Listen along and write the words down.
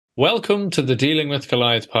Welcome to the Dealing with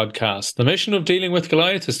Goliath podcast. The mission of Dealing with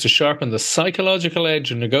Goliath is to sharpen the psychological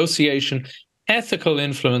edge in negotiation, ethical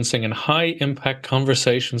influencing, and high-impact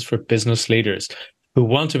conversations for business leaders who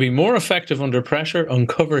want to be more effective under pressure,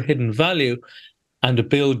 uncover hidden value, and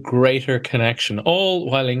build greater connection, all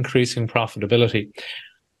while increasing profitability.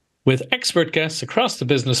 With expert guests across the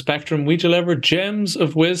business spectrum, we deliver gems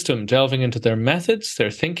of wisdom, delving into their methods,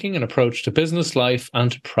 their thinking and approach to business life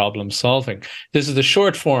and to problem solving. This is the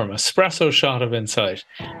short form, espresso shot of insight,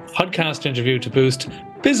 podcast interview to boost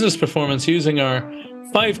business performance using our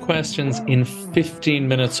 5 questions in 15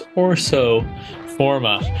 minutes or so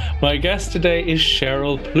format. My guest today is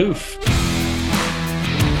Sheryl Plouffe.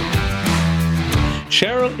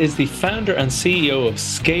 Sheryl is the founder and CEO of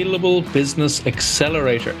Scalable Business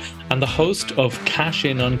Accelerator and the host of Cash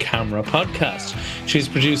In on Camera podcast. She's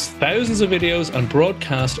produced thousands of videos and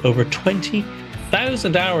broadcast over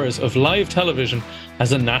 20,000 hours of live television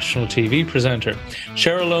as a national TV presenter.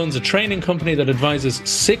 Sheryl owns a training company that advises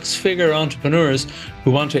 6-figure entrepreneurs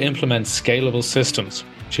who want to implement scalable systems.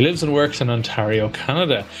 She lives and works in Ontario,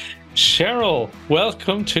 Canada. Sheryl,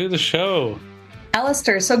 welcome to the show.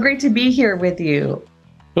 Alistair, so great to be here with you.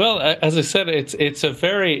 Well, as I said, it's a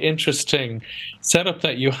very interesting setup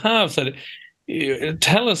that you have.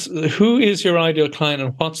 Tell us, who is your ideal client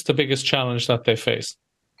and what's the biggest challenge that they face?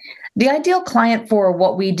 The ideal client for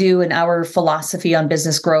what we do in our philosophy on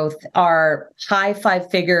business growth are high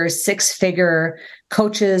 5-figure, 6-figure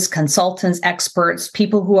coaches, consultants, experts,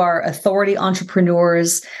 people who are authority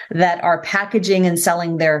entrepreneurs that are packaging and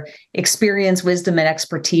selling their experience, wisdom, and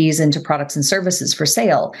expertise into products and services for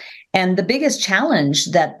sale. And the biggest challenge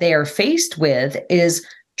that they are faced with is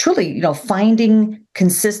truly, finding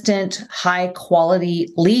consistent, high quality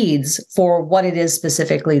leads for what it is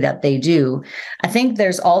specifically that they do. I think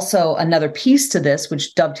there's also another piece to this,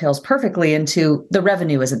 which dovetails perfectly into the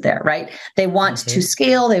revenue isn't there, right? They want to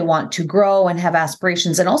scale, they want to grow and have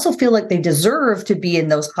aspirations and also feel like they deserve to be in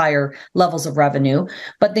those higher levels of revenue,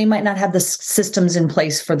 but they might not have the systems in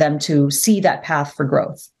place for them to see that path for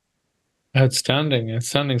growth. Outstanding.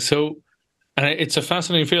 So, and it's a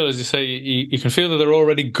fascinating field, as you say. You can feel that they're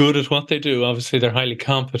already good at what they do. Obviously, they're highly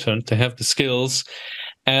competent. They have the skills.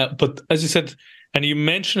 But as you said, and you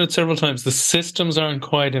mentioned it several times, the systems aren't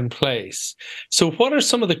quite in place. So what are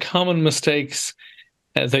some of the common mistakes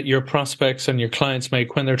that your prospects and your clients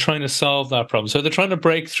make when they're trying to solve that problem? So they're trying to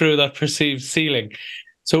break through that perceived ceiling.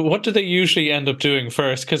 So what do they usually end up doing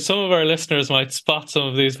first? Because some of our listeners might spot some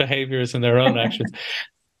of these behaviors in their own actions.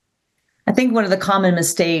 I think one of the common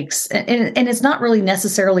mistakes, and it's not really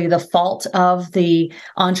necessarily the fault of the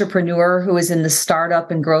entrepreneur who is in the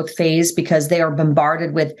startup and growth phase, because they are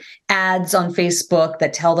bombarded with ads on Facebook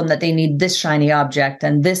that tell them that they need this shiny object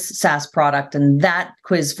and this SaaS product and that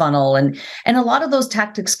quiz funnel. And a lot of those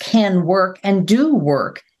tactics can work and do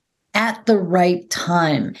work at the right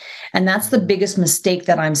time. And that's the biggest mistake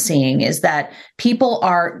that I'm seeing, is that people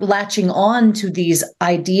are latching on to these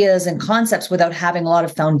ideas and concepts without having a lot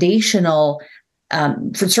of foundational,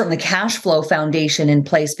 for certainly cash flow foundation in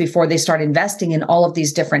place before they start investing in all of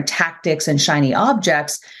these different tactics and shiny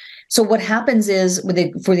objects. So what happens is,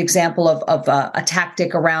 for the example of a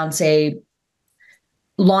tactic around, say,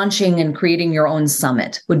 launching and creating your own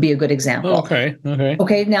summit would be a good example. Okay.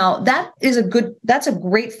 Now that's a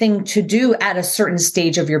great thing to do at a certain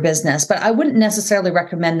stage of your business, but I wouldn't necessarily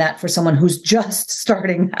recommend that for someone who's just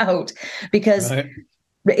starting out, because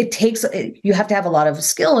you have to have a lot of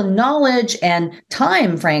skill and knowledge and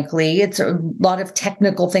time, frankly. It's a lot of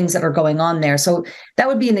technical things that are going on there. So that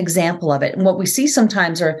would be an example of it. And what we see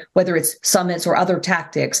sometimes, or whether it's summits or other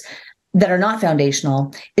tactics that are not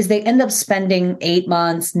foundational, is they end up spending 8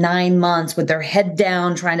 months, 9 months with their head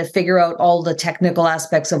down, trying to figure out all the technical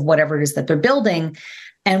aspects of whatever it is that they're building.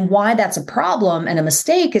 And why that's a problem and a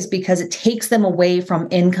mistake is because it takes them away from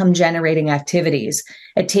income generating activities.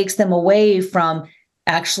 It takes them away from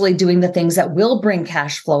actually doing the things that will bring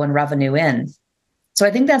cash flow and revenue in. So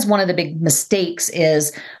I think that's one of the big mistakes,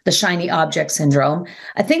 is the shiny object syndrome.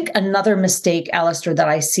 I think another mistake, Alistair, that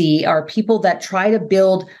I see are people that try to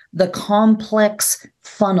build the complex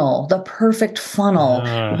funnel, the perfect funnel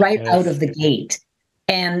out of the gate.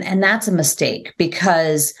 And that's a mistake,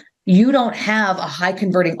 because you don't have a high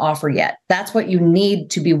converting offer yet. That's what you need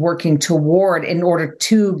to be working toward in order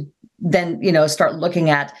to then, start looking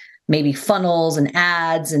at maybe funnels and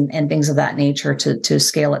ads and things of that nature to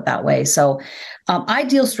scale it that way. So I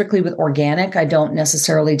deal strictly with organic. I don't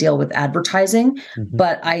necessarily deal with advertising,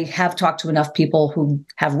 but I have talked to enough people who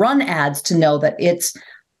have run ads to know that it's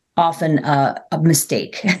often a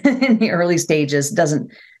mistake in the early stages. Doesn't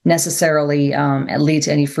necessarily lead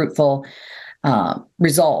to any fruitful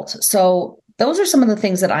result. So those are some of the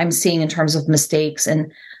things that I'm seeing in terms of mistakes.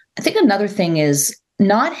 And I think another thing is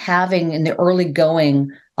not having in the early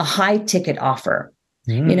going a high ticket offer.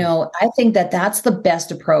 I think that that's the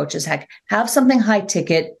best approach is have something high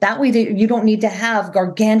ticket. That way you don't need to have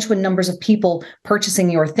gargantuan numbers of people purchasing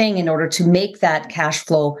your thing in order to make that cash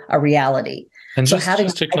flow a reality. And so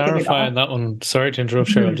just to clarify on that one, sorry to interrupt,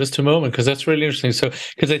 Sheryl, just a moment, because that's really interesting. So,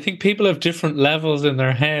 because I think people have different levels in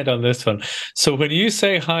their head on this one. So when you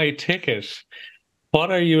say high ticket, what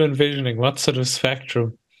are you envisioning? What sort of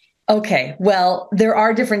spectrum? Okay, well, there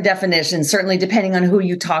are different definitions, certainly depending on who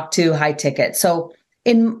you talk to, high ticket. So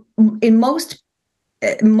in most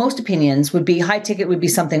opinions would be high ticket would be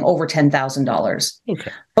something over $10,000.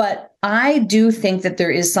 Okay. But I do think that there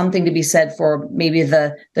is something to be said for maybe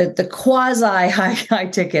the quasi high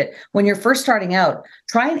ticket. When you're first starting out,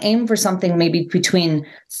 try and aim for something maybe between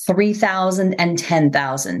 3,000 and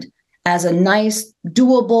 10,000 as a nice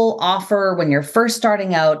doable offer when you're first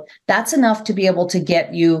starting out. That's enough to be able to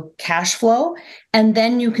get you cash flow. And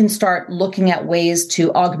then you can start looking at ways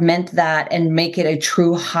to augment that and make it a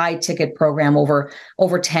true high ticket program over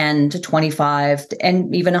 10 to 25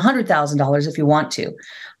 and even $100,000 if you want to.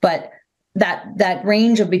 But that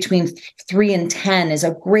range of between 3 and 10 is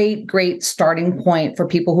a great starting point for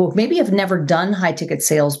people who maybe have never done high ticket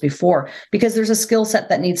sales before, because there's a skill set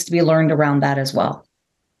that needs to be learned around that as well.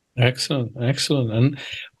 Excellent. And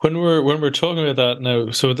when we're talking about that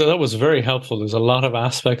now, so that was very helpful. There's a lot of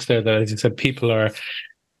aspects there that, as you said, people are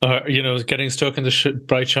getting stuck in the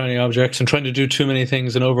bright shiny objects and trying to do too many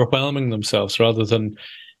things and overwhelming themselves, rather than,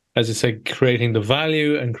 as you said, creating the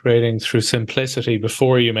value and creating through simplicity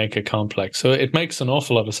before you make it complex. So it makes an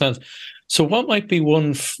awful lot of sense. So what might be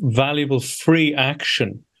one valuable free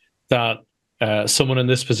action that someone in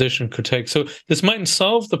this position could take? So this mightn't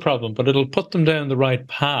solve the problem, but it'll put them down the right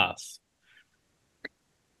path.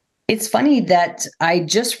 It's funny that I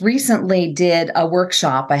just recently did a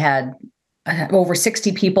workshop. I had over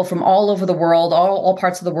 60 people from all over the world, all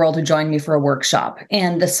parts of the world, who joined me for a workshop.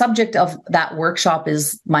 And the subject of that workshop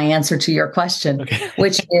is my answer to your question,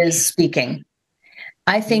 which is speaking.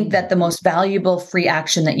 I think that the most valuable free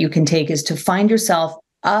action that you can take is to find yourself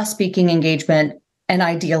a speaking engagement, and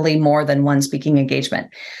ideally more than one speaking engagement.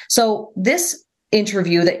 So this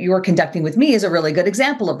interview that you are conducting with me is a really good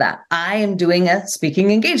example of that. I am doing a speaking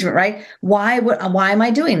engagement, right? Why am I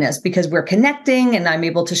doing this? Because we're connecting and I'm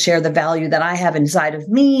able to share the value that I have inside of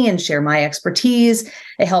me and share my expertise.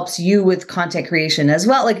 It helps you with content creation as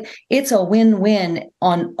well. Like, it's a win-win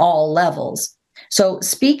on all levels. So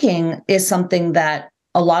speaking is something that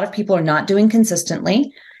a lot of people are not doing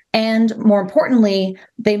consistently. And more importantly,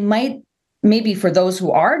 they might, maybe for those who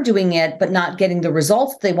are doing it, but not getting the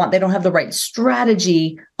results they want, they don't have the right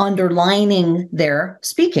strategy underlining their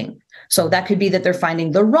speaking. So that could be that they're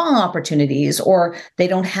finding the wrong opportunities, or they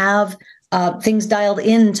don't have things dialed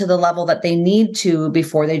in to the level that they need to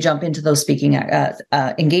before they jump into those speaking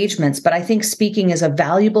engagements. But I think speaking is a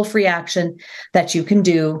valuable free action that you can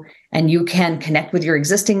do, and you can connect with your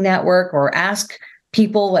existing network or ask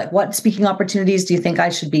people, like, what speaking opportunities do you think I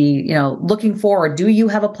should be, looking for? Or do you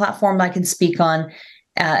have a platform I can speak on?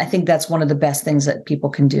 I think that's one of the best things that people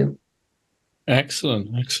can do.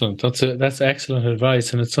 Excellent. That's excellent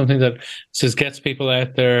advice, and it's something that just gets people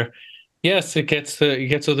out there. Yes, it gets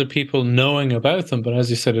other people knowing about them, but as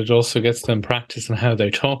you said, it also gets them practicing how they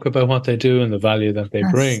talk about what they do and the value that they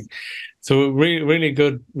bring. So really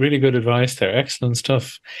good advice there. Excellent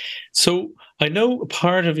stuff. So I know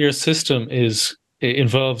part of your system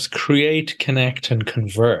involves create, connect, and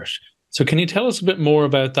convert. So can you tell us a bit more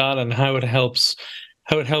about that and how it helps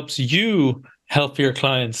you help your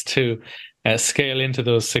clients to scale into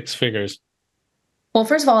those 6 figures? Well,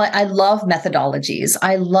 first of all, I love methodologies.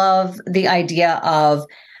 I love the idea of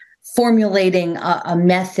formulating a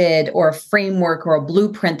method or a framework or a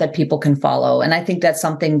blueprint that people can follow. And I think that's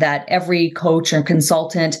something that every coach or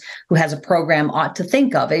consultant who has a program ought to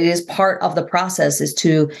think of. It is part of the process, is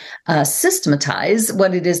to systematize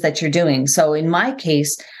what it is that you're doing. So in my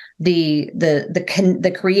case, the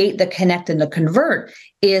create, the connect, and the convert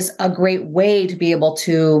is a great way to be able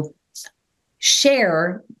to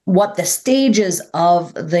share what the stages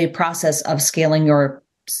of the process of scaling your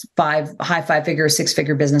high 5-figure,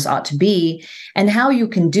 6-figure business ought to be, and how you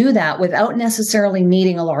can do that without necessarily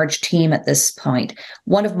needing a large team at this point.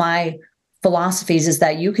 One of my philosophies is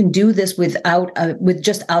that you can do this with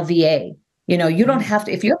just a VA. You don't have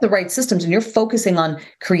to, if you have the right systems and you're focusing on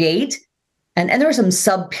create, and there are some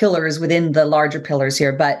sub pillars within the larger pillars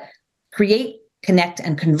here, but create, connect,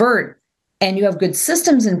 and convert, and you have good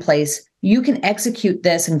systems in place, you can execute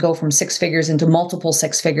this and go from six figures into multiple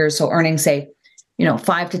six figures. So earning, say,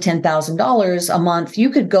 $5,000 to $10,000 a month,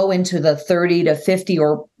 you could go into the 30 to 50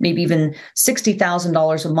 or maybe even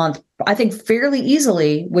 $60,000 a month, I think fairly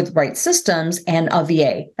easily with right systems and a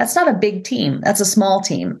VA. That's not a big team. That's a small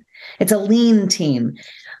team. It's a lean team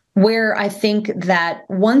where I think that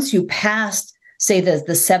once you pass, say,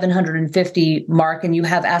 the 750 mark and you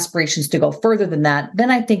have aspirations to go further than that,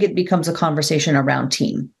 then I think it becomes a conversation around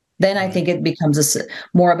team. Then I think it becomes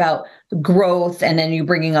more about growth, and then you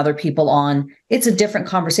bringing other people on. It's a different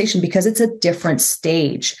conversation because it's a different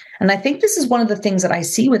stage. And I think this is one of the things that I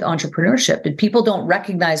see with entrepreneurship, that people don't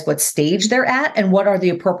recognize what stage they're at and what are the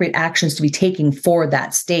appropriate actions to be taking for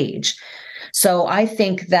that stage. So I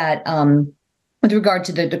think that with regard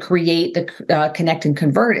to the create, the connect and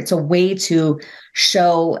convert, it's a way to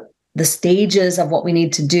show the stages of what we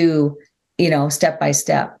need to do, step by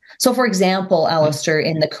step. So for example, Alistair,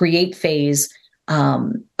 in the create phase,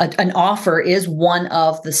 an offer is one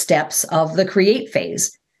of the steps of the create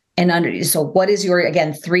phase. And so what is your,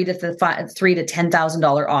 again, $3,000 to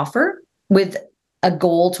 $10,000 offer with a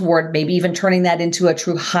goal toward maybe even turning that into a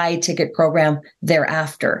true high ticket program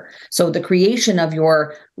thereafter. So the creation of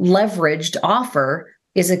your leveraged offer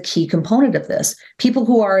is a key component of this. People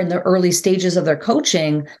who are in the early stages of their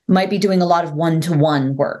coaching might be doing a lot of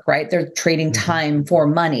one-to-one work, right? They're trading time for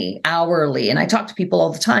money hourly. And I talk to people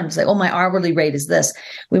all the time, say, oh, my hourly rate is this.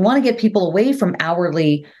 We want to get people away from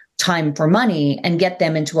hourly time for money and get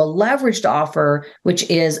them into a leveraged offer, which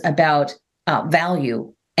is about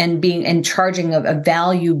value and charging a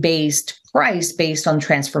value-based price based on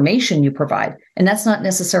transformation you provide. And that's not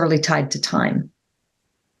necessarily tied to time.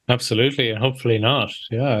 Absolutely. And hopefully not.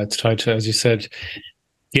 Yeah. It's tied to, as you said,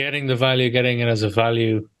 getting the value, getting it as a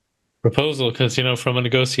value proposal. Because, from a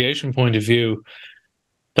negotiation point of view,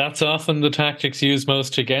 that's often the tactics used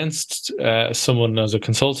most against someone as a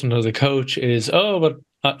consultant, as a coach is,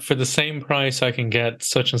 but for the same price, I can get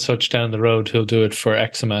such and such down the road who'll do it for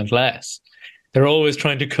X amount less. They're always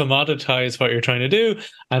trying to commoditize what you're trying to do.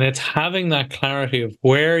 And it's having that clarity of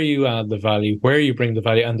where you add the value, where you bring the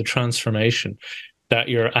value, and the transformation that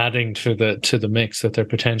you're adding to the mix that they're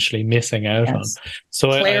potentially missing out on.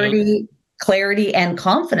 So clarity and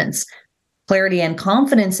confidence. Clarity and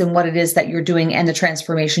confidence in what it is that you're doing and the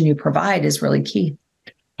transformation you provide is really key.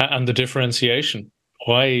 And the differentiation,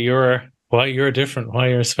 why you're different, why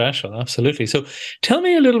you're special. Absolutely. So tell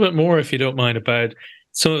me a little bit more, if you don't mind, about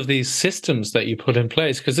some of these systems that you put in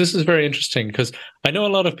place, because this is very interesting, because I know a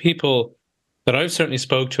lot of people that I've certainly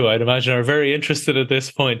spoke to, I'd imagine, are very interested at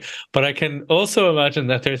this point, but I can also imagine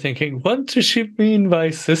that they're thinking, what does she mean by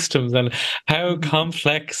systems, and how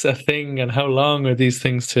complex a thing and how long are these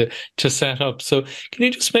things to set up? So can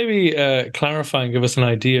you just maybe clarify and give us an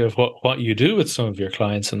idea of what you do with some of your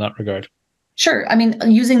clients in that regard? Sure. I mean,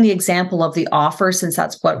 using the example of the offer, since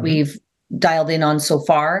that's what we've dialed in on so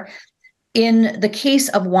far, in the case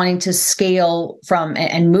of wanting to scale from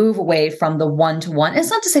and move away from the one-to-one, it's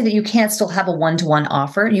not to say that you can't still have a one-to-one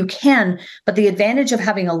offer. You can, but the advantage of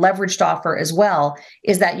having a leveraged offer as well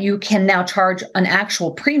is that you can now charge an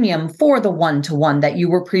actual premium for the one-to-one that you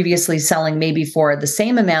were previously selling maybe for the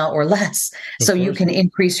same amount or less. So you can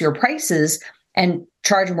increase your prices and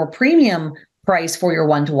charge a more premium price for your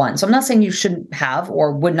one-to-one. So I'm not saying you shouldn't have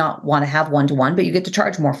or would not want to have one-to-one, but you get to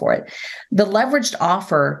charge more for it. The leveraged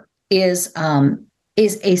offer is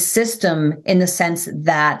a system in the sense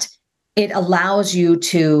that it allows you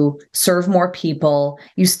to serve more people.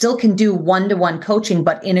 You still can do one-to-one coaching,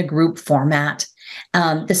 but in a group format.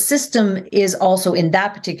 The system is also, in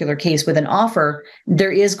that particular case with an offer, there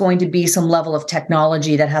is going to be some level of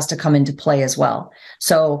technology that has to come into play as well.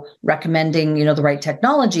 So recommending, the right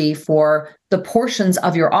technology for the portions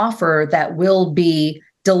of your offer that will be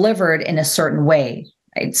delivered in a certain way.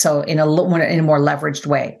 Right? So in a more leveraged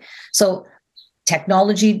way. So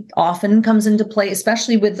technology often comes into play,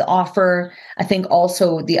 especially with the offer. I think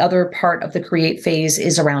also the other part of the create phase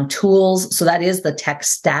is around tools. So that is the tech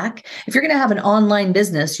stack. If you're going to have an online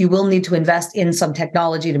business, you will need to invest in some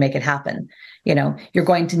technology to make it happen. You're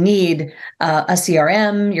going to need a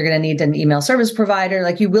CRM. You're going to need an email service provider.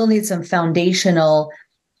 Like, you will need some foundational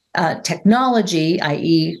technology,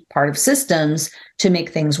 i.e. part of systems, to make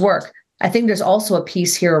things work. I think there's also a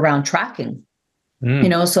piece here around tracking.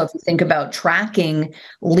 So if you think about tracking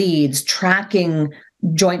leads, tracking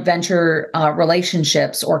joint venture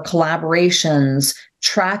relationships or collaborations,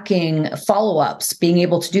 tracking follow-ups, being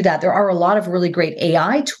able to do that. There are a lot of really great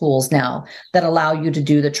AI tools now that allow you to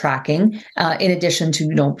do the tracking, in addition to,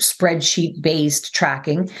 spreadsheet-based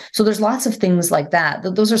tracking. So there's lots of things like that.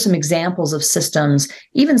 Those are some examples of systems.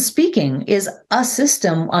 Even speaking is a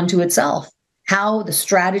system unto itself. How the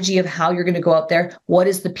strategy of how you're going to go out there, what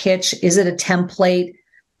is the pitch? Is it a template?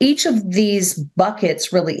 Each of these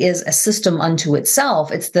buckets really is a system unto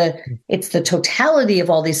itself. It's the totality of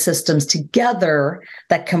all these systems together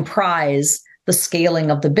that comprise the scaling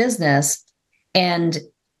of the business. And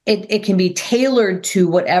it can be tailored to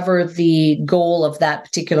whatever the goal of that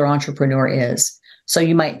particular entrepreneur is. So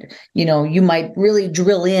you might really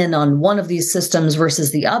drill in on one of these systems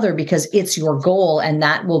versus the other because it's your goal, and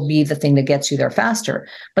that will be the thing that gets you there faster.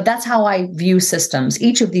 But that's how I view systems.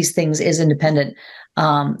 Each of these things is independent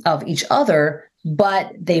of each other,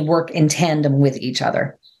 but they work in tandem with each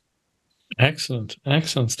other. Excellent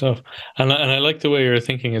stuff. And I like the way you're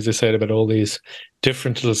thinking, as you said, about all these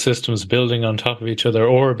different little systems building on top of each other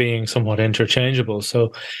or being somewhat interchangeable.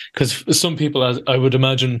 So, because some people, as I would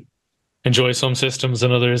imagine, enjoy some systems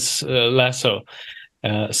and others less so.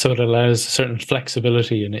 So it allows certain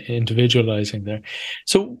flexibility in individualizing there.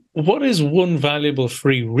 So what is one valuable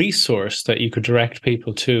free resource that you could direct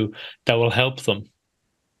people to that will help them?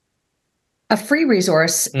 A free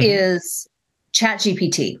resource is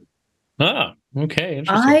ChatGPT. Ah, okay,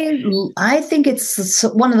 interesting. I think it's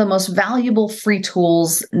one of the most valuable free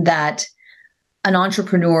tools that an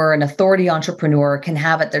entrepreneur, an authority entrepreneur, can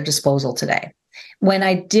have at their disposal today. When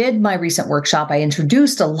I did my recent workshop, I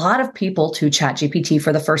introduced a lot of people to ChatGPT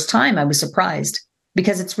for the first time. I was surprised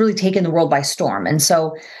because it's really taken the world by storm. And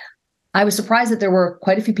so I was surprised that there were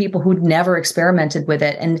quite a few people who'd never experimented with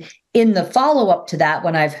it. And in the follow-up to that,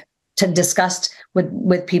 when I've discussed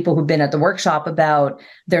with people who've been at the workshop about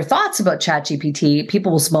their thoughts about ChatGPT,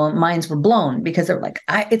 people's minds were blown because they're like,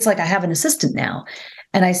 it's like I have an assistant now.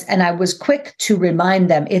 And I was quick to remind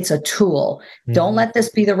them it's a tool. Mm-hmm. Don't let this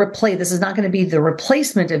be this is not going to be the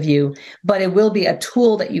replacement of you, but it will be a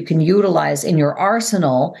tool that you can utilize in your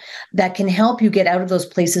arsenal that can help you get out of those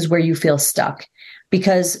places where you feel stuck.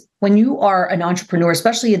 Because when you are an entrepreneur,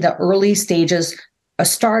 especially in the early stages, a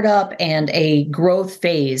startup and a growth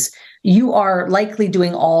phase, you are likely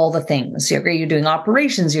doing all the things. You're doing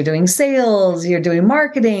operations, you're doing sales, you're doing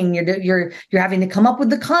marketing, you're having to come up with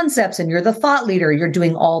the concepts, and you're the thought leader. You're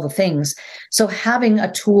doing all the things. So having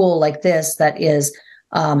a tool like this that is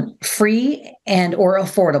free and or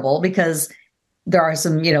affordable, because there are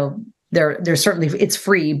some, there's certainly, it's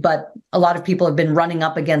free, but a lot of people have been running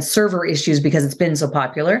up against server issues because it's been so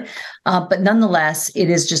popular. But nonetheless, it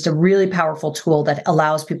is just a really powerful tool that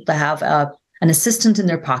allows people to have an assistant in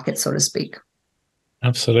their pocket, so to speak.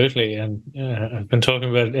 Absolutely. And I've been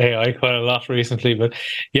talking about AI quite a lot recently, but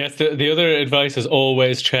yes, the other advice is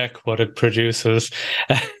always check what it produces.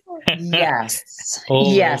 Yes.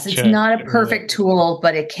 Yes. It's not a perfect tool,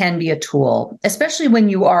 but it can be a tool, especially when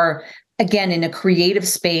you are, again, in a creative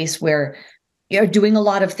space where you're doing a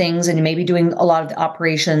lot of things and you may be doing a lot of the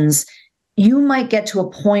operations. You might get to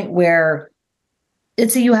a point where,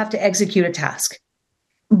 let's say you have to execute a task.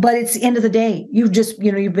 But it's the end of the day.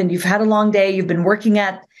 You've had a long day, you've been working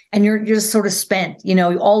and you're just sort of spent,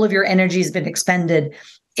 all of your energy has been expended.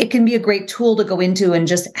 It can be a great tool to go into and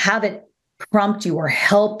just have it prompt you or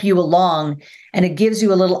help you along. And it gives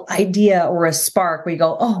you a little idea or a spark where you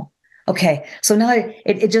go, oh, okay. So now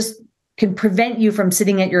it just can prevent you from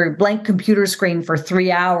sitting at your blank computer screen for 3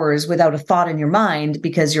 hours without a thought in your mind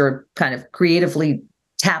because you're kind of creatively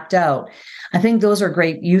tapped out. I think those are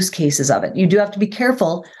great use cases of it. You do have to be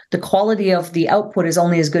careful. The quality of the output is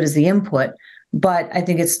only as good as the input, but I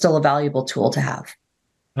think it's still a valuable tool to have.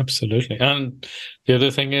 Absolutely. And the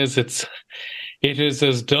other thing is it is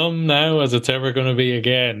as dumb now as it's ever going to be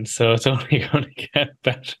again. So it's only going to get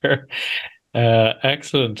better.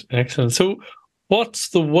 Excellent. So what's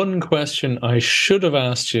the one question I should have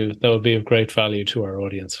asked you that would be of great value to our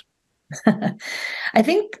audience? I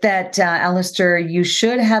think that, Alistair, you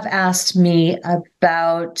should have asked me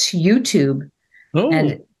about YouTube. Oh.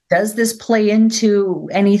 And does this play into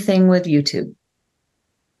anything with YouTube?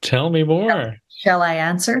 Tell me more. Shall I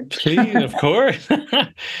answer? Please, of course.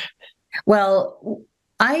 Well,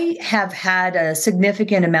 I have had a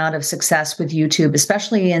significant amount of success with YouTube,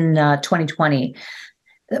 especially in 2020.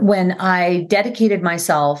 When I dedicated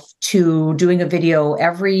myself to doing a video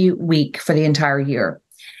every week for the entire year.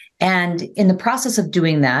 And in the process of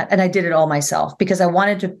doing that, and I did it all myself because I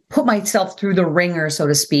wanted to put myself through the ringer, so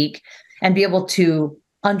to speak, and be able to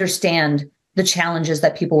understand the challenges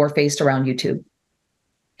that people were faced around YouTube.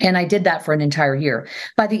 And I did that for an entire year.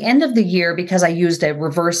 By the end of the year, because I used a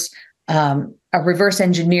reverse a reverse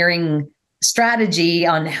engineering strategy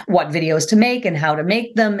on what videos to make and how to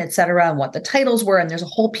make them, et cetera, and what the titles were. And there's a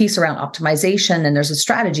whole piece around optimization, and there's a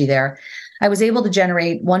strategy there. I was able to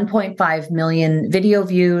generate 1.5 million video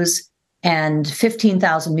views and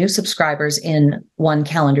 15,000 new subscribers in one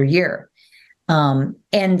calendar year.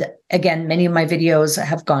 And again, many of my videos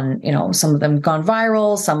have gone, some of them have gone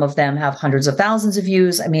viral. Some of them have hundreds of thousands of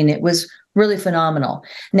views. I mean, it was really phenomenal.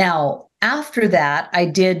 Now, after that, I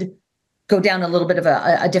did go down a little bit of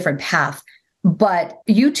a different path, but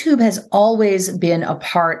YouTube has always been a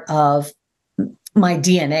part of my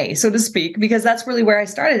DNA, so to speak, because that's really where I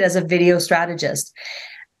started as a video strategist.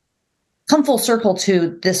 Come full circle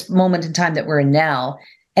to this moment in time that we're in now.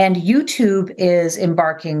 And YouTube is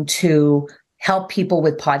embarking to help people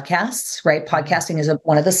with podcasts, right? Podcasting is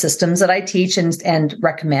one of the systems that I teach and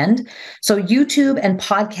recommend. So YouTube and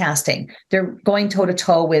podcasting, they're going toe to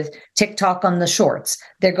toe with TikTok on the shorts.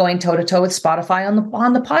 They're going toe to toe with Spotify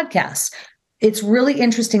on the podcasts. It's really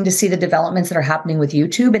interesting to see the developments that are happening with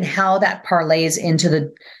YouTube and how that parlays into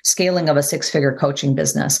the scaling of a six-figure coaching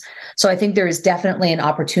business. So I think there is definitely an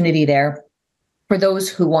opportunity there for those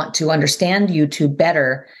who want to understand YouTube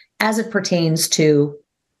better as it pertains to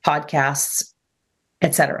podcasts,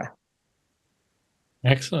 etc.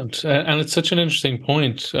 Excellent. And it's such an interesting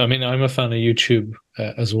point. I mean, I'm a fan of YouTube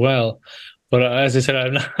as well. But as I said,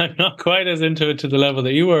 I'm not quite as into it to the level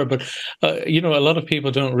that you were. But, a lot of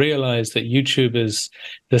people don't realize that YouTube is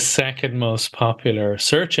the second most popular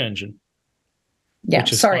search engine. Yeah,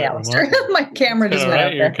 sorry, Alistair. My camera just went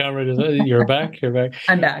out Your camera just, you're back.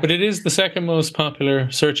 I'm back. But it is the second most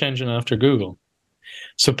popular search engine after Google.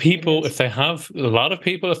 So people, if they have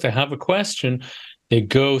a question, they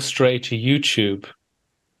go straight to YouTube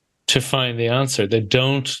to find the answer. They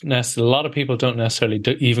don't necessarily. A lot of people don't necessarily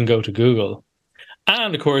even go to Google.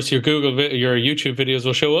 And of course, your YouTube videos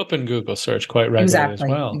will show up in Google search quite regularly as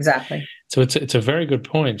well. Exactly. So it's a very good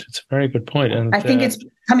point. It's a very good point. And I think it's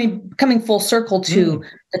coming full circle to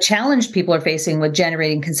the challenge people are facing with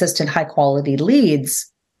generating consistent, high quality leads.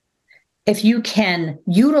 If you can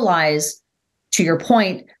utilize, to your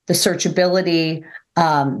point, the searchability,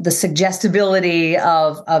 the suggestibility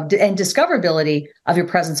and discoverability of your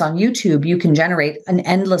presence on YouTube, you can generate an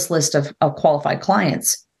endless list of qualified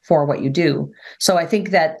clients for what you do. So I think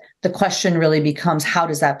that the question really becomes, how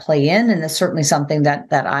does that play in? And that's certainly something that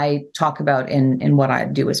I talk about in what I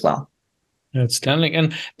do as well. Outstanding.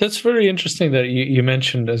 And that's very interesting that you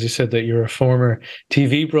mentioned, as you said, that you're a former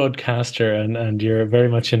TV broadcaster and you're very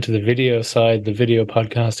much into the video side, the video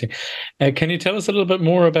podcasting. Can you tell us a little bit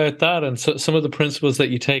more about that and some of the principles that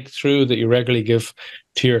you take through that you regularly give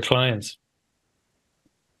to your clients?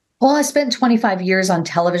 Well, I spent 25 years on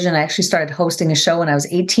television. I actually started hosting a show when I was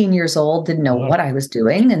 18 years old, didn't know what I was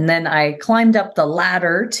doing. And then I climbed up the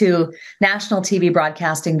ladder to national TV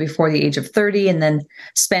broadcasting before the age of 30, and then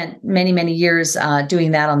spent many, many years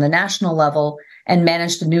doing that on the national level and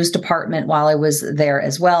managed the news department while I was there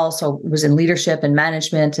as well. So I was in leadership and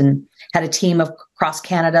management and had a team of across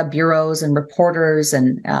Canada bureaus and reporters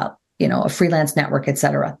and, a freelance network, et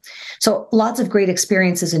cetera. So lots of great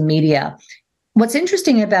experiences in media. What's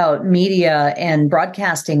interesting about media and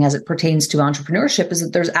broadcasting as it pertains to entrepreneurship is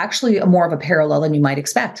that there's actually more of a parallel than you might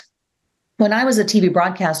expect. When I was a TV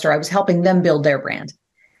broadcaster, I was helping them build their brand.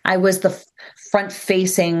 I was the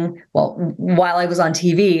front-facing, while I was on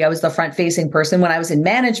TV, I was the front-facing person. When I was in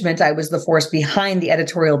management, I was the force behind the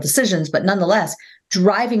editorial decisions, but nonetheless,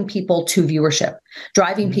 driving people to viewership,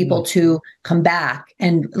 driving people to come back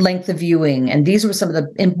and length of viewing. And these were some of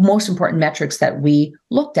the most important metrics that we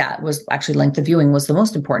looked at. Was actually length of viewing was the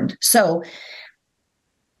most important. So,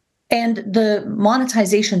 and the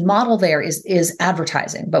monetization model there is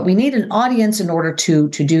advertising, but we need an audience in order to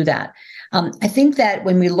do that. I think that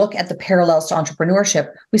when we look at the parallels to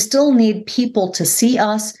entrepreneurship, we still need people to see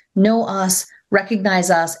us, know us, recognize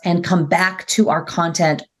us, and come back to our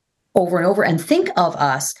content over and over and think of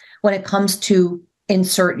us when it comes to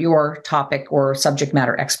insert your topic or subject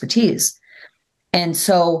matter expertise. And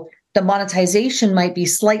so the monetization might be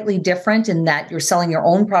slightly different in that you're selling your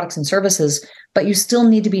own products and services, but you still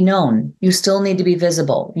need to be known. You still need to be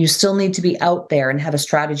visible. You still need to be out there and have a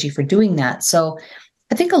strategy for doing that. So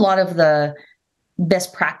I think a lot of the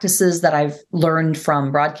best practices that I've learned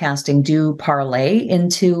from broadcasting do parlay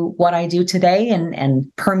into what I do today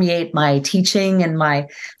and permeate my teaching and my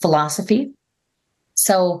philosophy.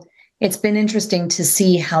 So it's been interesting to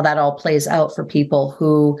see how that all plays out for people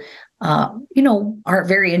who, are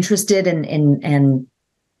very interested and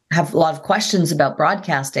have a lot of questions about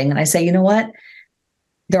broadcasting. And I say, you know what?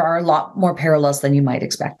 There are a lot more parallels than you might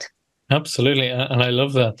expect. Absolutely. And I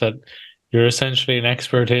love that you're essentially an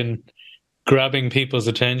expert in grabbing people's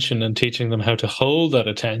attention and teaching them how to hold that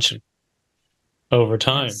attention over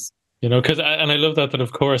time. Yes. Because I love that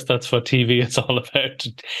of course that's what TV is all about,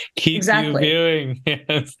 to keep you viewing.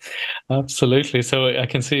 Yes, absolutely. So I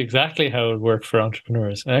can see exactly how it would work for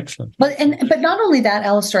entrepreneurs. Excellent. But not only that,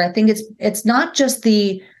 Alistair, I think it's not just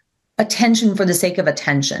the attention for the sake of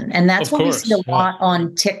attention, and that's what we see a lot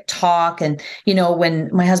on TikTok. And when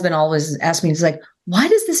my husband always asks me, he's like, "Why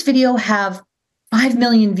does this video have 5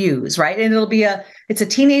 million views?" Right? And it's a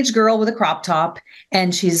teenage girl with a crop top,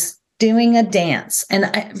 and she's doing a dance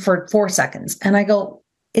for 4 seconds. And I go,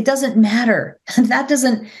 it doesn't matter.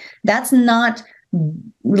 That's not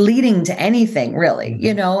leading to anything really.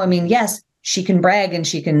 I mean, yes, she can brag and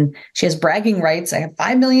she has bragging rights. I have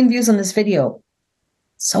 5 million views on this video.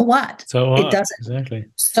 So what? It doesn't. Exactly.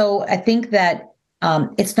 So I think that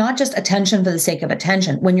it's not just attention for the sake of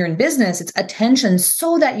attention. When you're in business, it's attention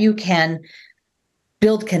so that you can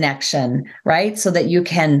build connection, right? So that you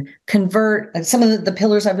can convert some of the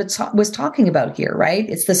pillars I was talking about here, right?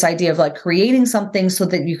 It's this idea of like creating something so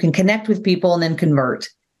that you can connect with people and then convert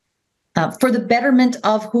for the betterment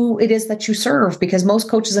of who it is that you serve. Because most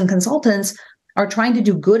coaches and consultants are trying to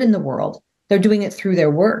do good in the world. They're doing it through their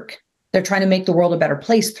work. They're trying to make the world a better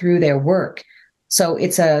place through their work. So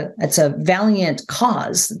it's a valiant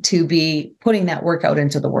cause to be putting that work out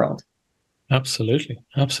into the world. Absolutely.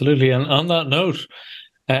 Absolutely. And on that note,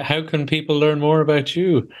 how can people learn more about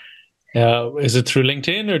you? Is it through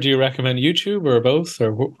LinkedIn, or do you recommend YouTube, or both?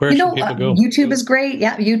 Or where should people go? YouTube is great.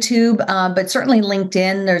 Yeah, YouTube. But certainly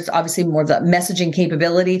LinkedIn. There's obviously more of the messaging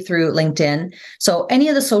capability through LinkedIn. So any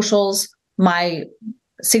of the socials, my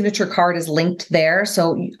signature card is linked there.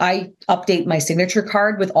 So I update my signature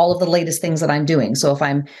card with all of the latest things that I'm doing. So if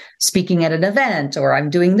I'm speaking at an event, or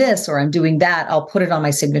I'm doing this, or I'm doing that, I'll put it on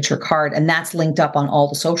my signature card, and that's linked up on all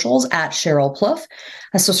the socials at Sheryl Plouffe.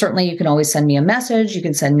 So certainly you can always send me a message. You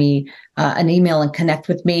can send me an email and connect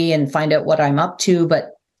with me and find out what I'm up to.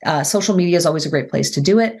 But social media is always a great place to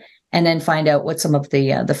do it. And then find out what some of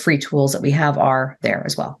the free tools that we have are there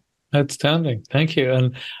as well. Outstanding. Thank you.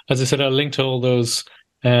 And as I said, I'll link to all those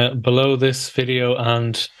below this video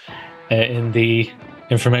and in the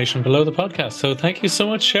information below the podcast. So thank you so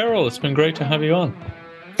much, Sheryl. It's been great to have you on.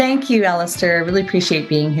 Thank you, Alistair. I really appreciate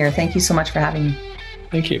being here. Thank you so much for having me.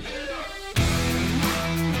 Thank you.